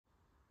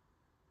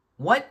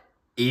What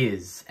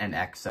is an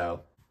EXO?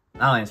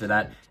 I'll answer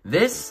that.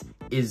 This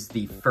is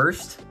the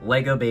first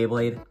LEGO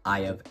Beyblade I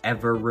have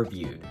ever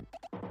reviewed.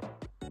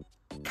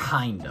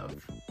 Kind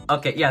of.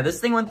 Okay, yeah, this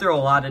thing went through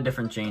a lot of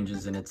different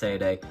changes in its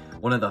heyday.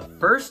 One of the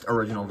first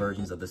original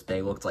versions of this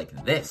Bey looked like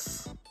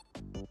this.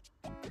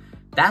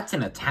 That's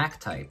an attack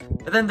type.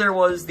 And then there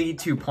was the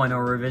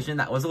 2.0 revision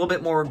that was a little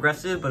bit more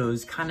aggressive, but it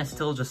was kind of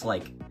still just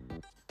like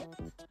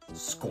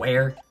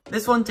square.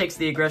 This one takes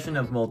the aggression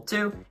of Mold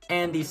 2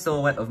 and the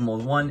silhouette of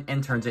Mold 1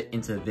 and turns it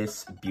into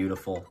this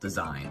beautiful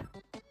design.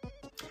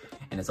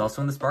 And it's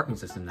also in the sparking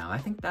system now. I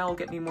think that'll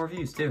get me more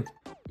views too.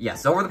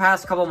 Yes, over the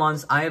past couple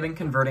months, I have been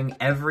converting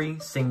every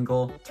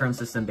single turn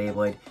system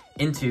Beyblade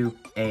into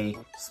a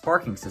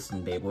sparking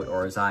system Beyblade,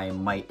 or as I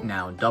might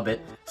now dub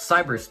it,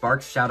 Cyber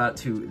Sparks. Shout out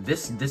to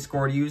this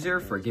Discord user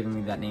for giving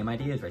me that name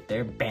idea. It's right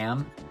there,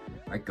 bam.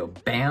 Alright, go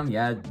bam,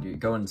 yeah,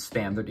 go and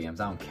spam their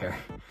DMs, I don't care.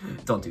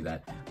 Don't do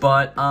that.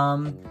 But,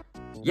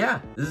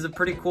 yeah, this is a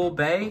pretty cool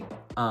Bey.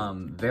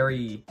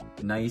 Very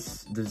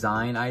nice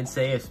design, I'd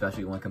say,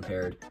 especially when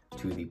compared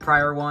to the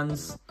prior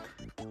ones.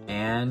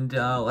 And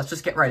let's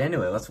just get right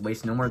into it. Let's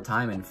waste no more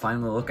time and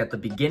finally look at the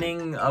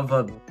beginning of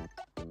a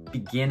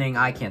beginning.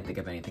 I can't think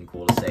of anything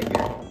cool to say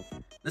here.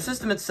 The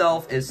system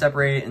itself is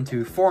separated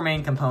into 4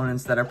 main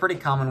components that are pretty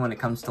common when it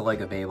comes to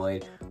LEGO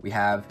Beyblade. We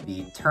have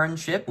the turn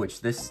chip,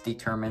 which this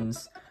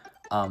determines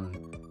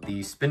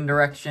the spin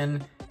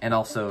direction and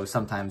also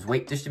sometimes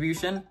weight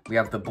distribution. We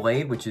have the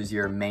blade, which is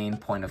your main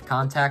point of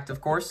contact, of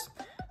course.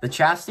 The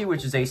chassis,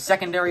 which is a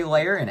secondary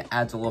layer and it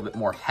adds a little bit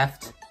more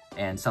heft,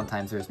 and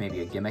sometimes there's maybe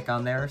a gimmick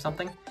on there or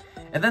something.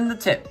 And then the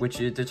tip, which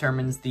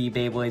determines the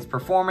Beyblade's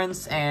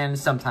performance and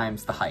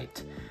sometimes the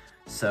height.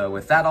 So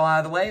with that all out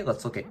of the way,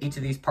 let's look at each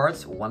of these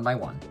parts one by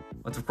one.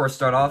 Let's of course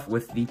start off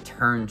with the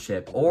turn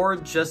chip, or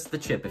just the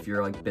chip if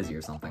you're like busy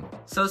or something.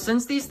 So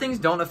since these things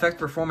don't affect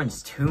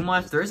performance too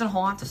much, there isn't a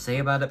whole lot to say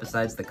about it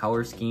besides the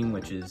color scheme,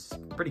 which is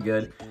pretty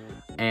good.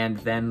 And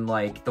then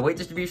like the weight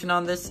distribution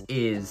on this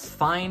is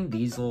fine.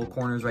 These little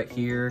corners right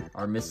here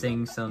are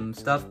missing some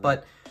stuff,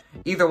 but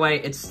either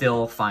way, it's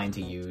still fine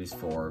to use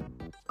for,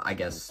 I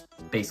guess,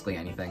 basically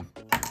anything.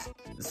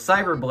 The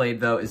Cyber Blade,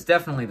 though, is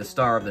definitely the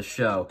star of the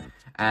show,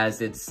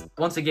 as it's,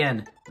 once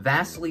again,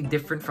 vastly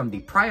different from the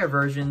prior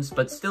versions,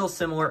 but still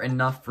similar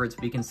enough for it to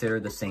be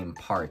considered the same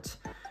part.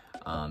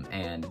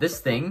 And this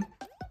thing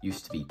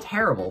used to be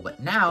terrible, but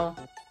now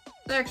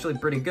it's actually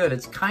pretty good.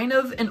 It's kind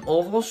of an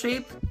oval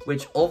shape,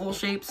 which oval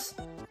shapes,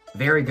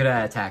 very good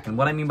at attack. And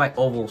what I mean by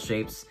oval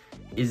shapes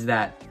is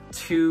that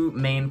 2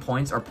 main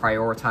points are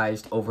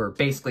prioritized over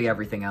basically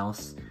everything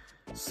else.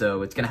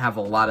 So it's going to have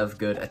a lot of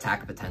good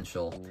attack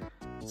potential.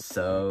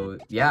 So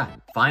yeah,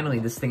 finally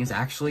this thing is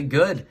actually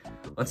good.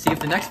 Let's see if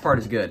the next part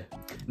is good.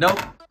 Nope.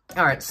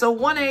 Alright, so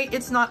 1A,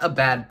 it's not a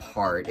bad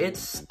part.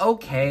 It's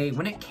okay.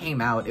 When it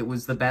came out, it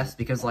was the best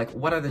because, like,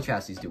 what other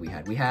chassis do we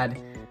had? We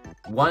had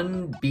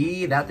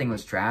 1B, that thing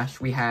was trash.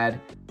 We had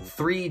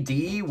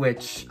 3D,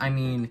 which, I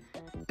mean,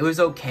 it was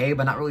okay,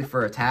 but not really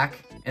for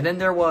attack. And then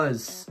there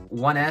was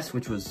 1S,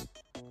 which was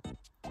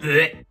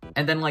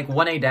and then like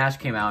 1A-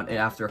 came out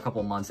after a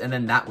couple months, and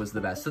then that was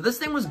the best. So this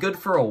thing was good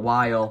for a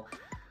while,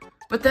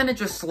 but then it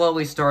just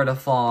slowly started to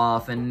fall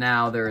off, and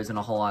now there isn't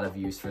a whole lot of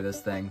use for this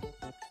thing.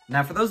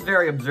 Now, for those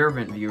very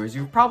observant viewers,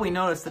 you've probably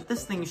noticed that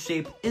this thing's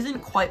shape isn't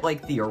quite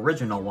like the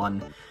original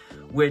one,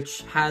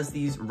 which has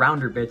these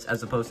rounder bits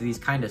as opposed to these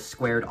kind of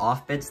squared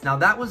off bits. Now,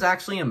 that was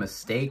actually a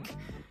mistake.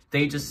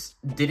 They just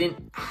didn't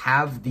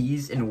have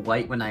these in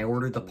white when I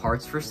ordered the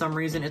parts for some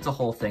reason. It's a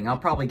whole thing. I'll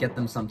probably get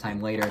them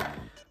sometime later.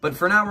 But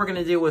for now, we're going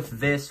to deal with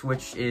this,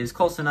 which is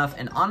close enough.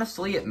 And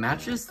honestly, it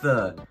matches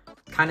the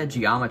kind of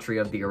geometry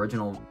of the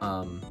original,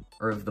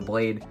 or of the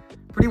blade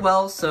pretty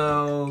well.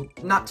 So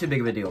not too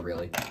big of a deal,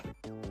 really.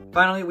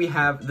 Finally, we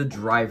have the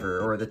driver,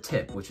 or the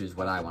tip, which is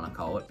what I want to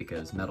call it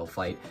because metal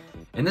fight.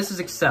 And this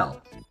is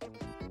Accel,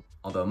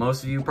 although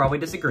most of you probably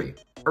disagree.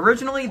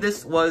 Originally,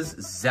 this was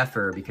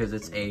Zephyr because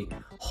it's a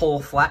whole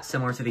flat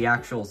similar to the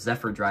actual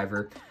Zephyr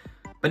driver.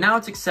 But now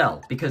it's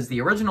Accel because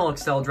the original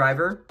Accel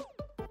driver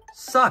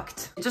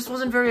sucked. It just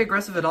wasn't very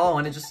aggressive at all,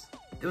 and it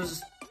was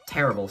just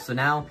terrible. So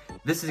now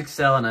this is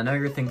Accel, and I know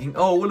you're thinking,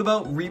 oh, what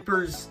about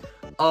Reaper's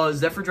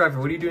Zephyr driver?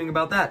 What are you doing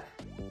about that?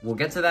 We'll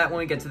get to that when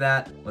we get to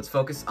that. Let's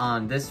focus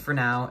on this for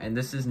now, and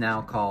this is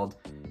now called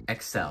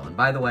Accel. And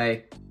by the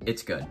way,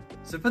 it's good.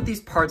 So to put these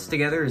parts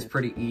together is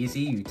pretty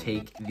easy. You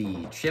take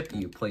the chip,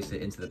 you place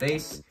it into the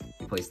base,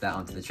 you place that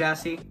onto the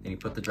chassis, then you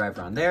put the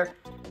driver on there,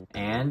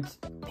 and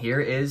here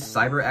is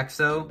Cyber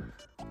EXO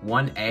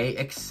 1A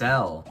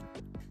Accel.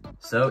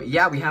 So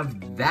yeah, we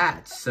have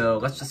that. So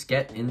let's just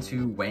get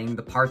into weighing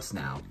the parts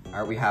now. All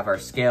right, we have our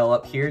scale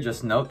up here.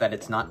 Just note that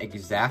it's not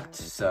exact,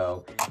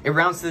 so it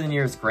rounds to the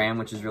nearest gram,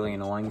 which is really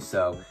annoying.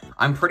 So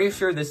I'm pretty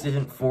sure this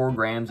isn't 4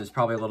 grams. It's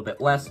probably a little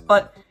bit less,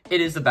 but it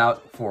is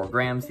about 4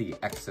 grams, the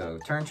EXO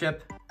turn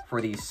chip.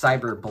 For the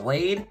Cyber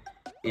Blade,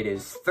 it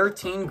is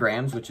 13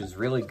 grams, which is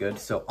really good.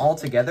 So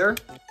altogether,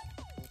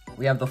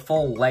 we have the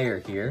full layer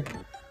here,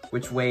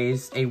 which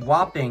weighs a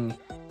whopping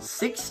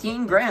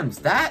 16 grams.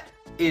 That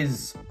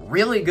is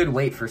really good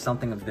weight for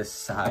something of this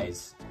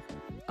size.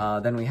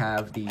 Then we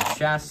have the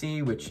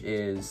chassis, which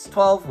is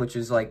 12, which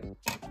is like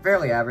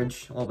fairly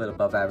average, a little bit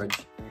above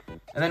average.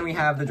 And then we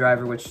have the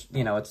driver, which,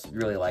 you know, it's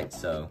really light,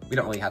 so we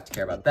don't really have to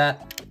care about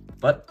that.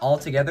 But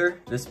altogether,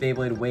 this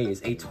Beyblade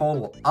weighs a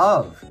total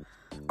of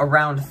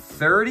around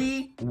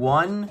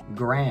 31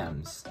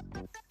 grams.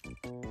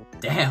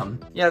 Damn.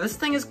 Yeah, this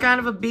thing is kind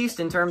of a beast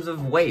in terms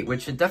of weight,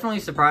 which it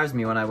definitely surprised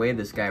me when I weighed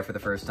this guy for the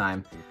first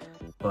time.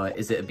 But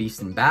is it a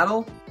beast in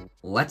battle?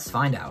 Let's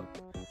find out.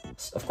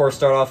 Let's, of course,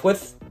 start off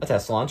with a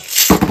test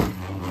launch.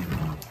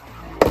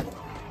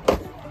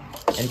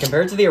 And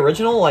compared to the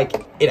original,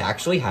 like, it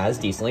actually has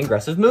decently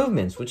aggressive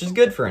movements, which is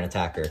good for an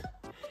attacker.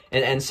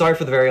 And sorry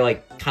for the very,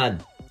 like, kind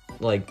of,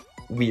 like,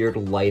 weird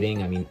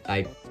lighting. I mean,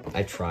 I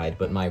tried,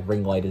 but my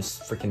ring light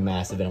is freaking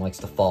massive and it likes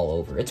to fall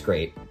over. It's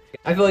great.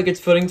 I feel like it's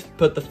fitting to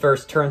put the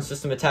first turn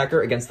system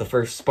attacker against the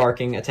first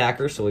sparking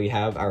attacker, so we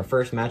have our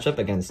first matchup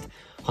against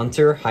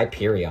Hunter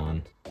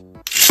Hyperion.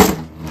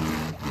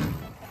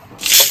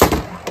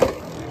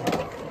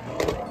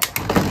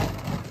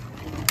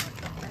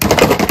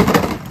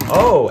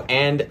 Oh,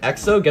 and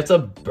Exo gets a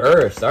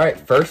burst. Alright,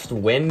 first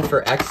win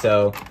for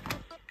Exo.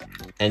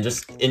 And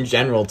just in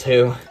general,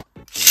 too.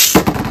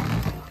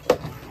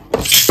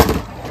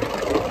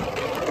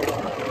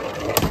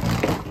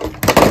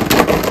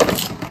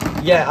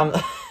 Yeah,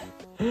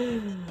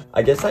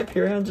 I guess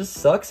Hyperion just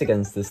sucks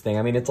against this thing.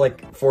 I mean, it's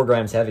like 4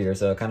 grams heavier,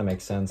 so it kind of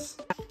makes sense.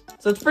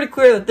 So it's pretty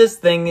clear that this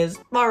thing is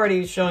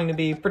already showing to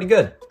be pretty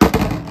good.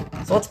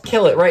 So let's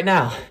kill it right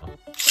now.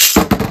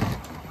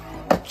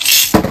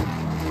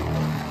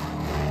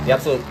 The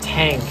absolute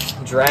tank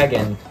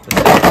dragon.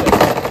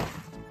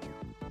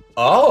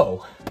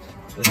 Oh!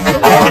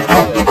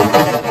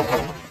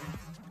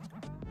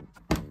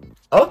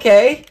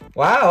 Okay.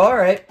 Wow,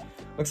 alright.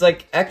 Looks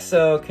like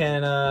Exo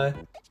can,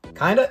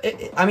 kinda,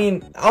 I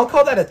mean, I'll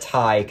call that a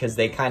tie, because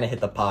they kinda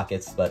hit the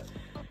pockets, but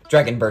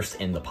Dragon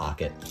Burst in the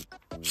pocket.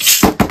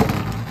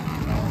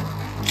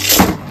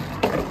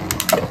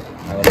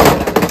 Alright, let's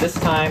get it this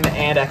time,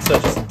 and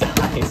Exo just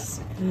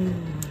dies.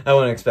 I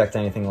wouldn't expect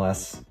anything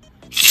less.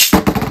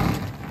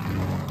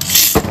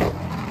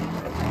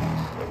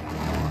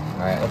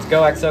 Alright, let's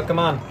go, Exo, come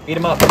on, beat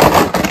him up.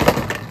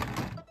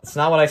 That's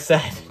not what I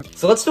said.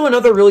 So let's do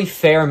another really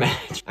fair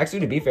match. Actually,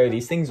 to be fair,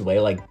 these things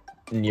weigh, like,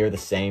 near the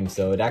same,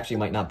 so it actually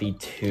might not be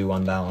too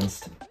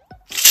unbalanced.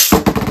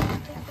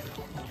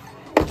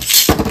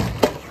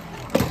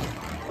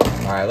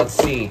 Alright, let's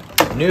see.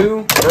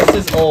 New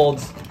versus old.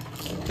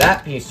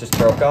 That piece just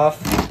broke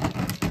off.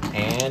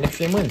 And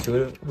Extreme wins.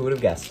 Who would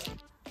have guessed?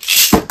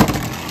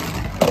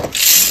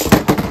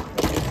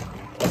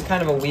 That's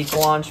kind of a weak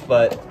launch,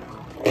 but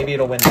maybe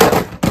it'll win now.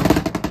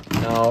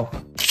 No.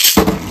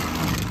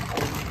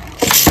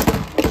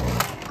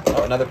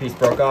 Oh, another piece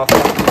broke off.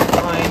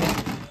 Fine.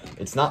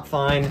 It's not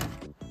fine.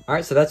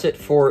 Alright, so that's it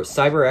for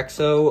Cyber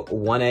Exo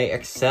 1A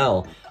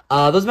Accel.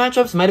 Those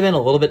matchups might have been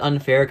a little bit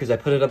unfair because I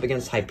put it up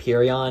against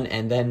Hyperion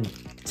and then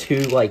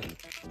 2,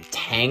 like,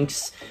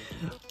 tanks.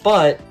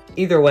 But,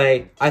 either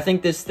way, I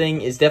think this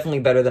thing is definitely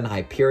better than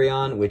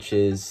Hyperion, which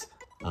is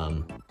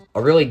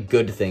a really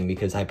good thing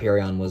because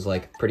Hyperion was,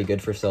 like, pretty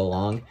good for so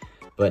long.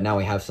 But now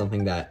we have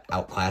something that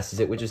outclasses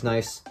it, which is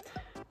nice.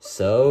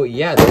 So,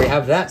 yeah, there we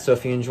have that. So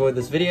if you enjoyed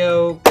this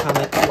video,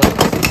 comment,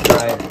 like,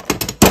 subscribe,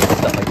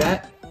 stuff like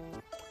that.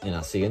 And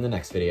I'll see you in the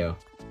next video.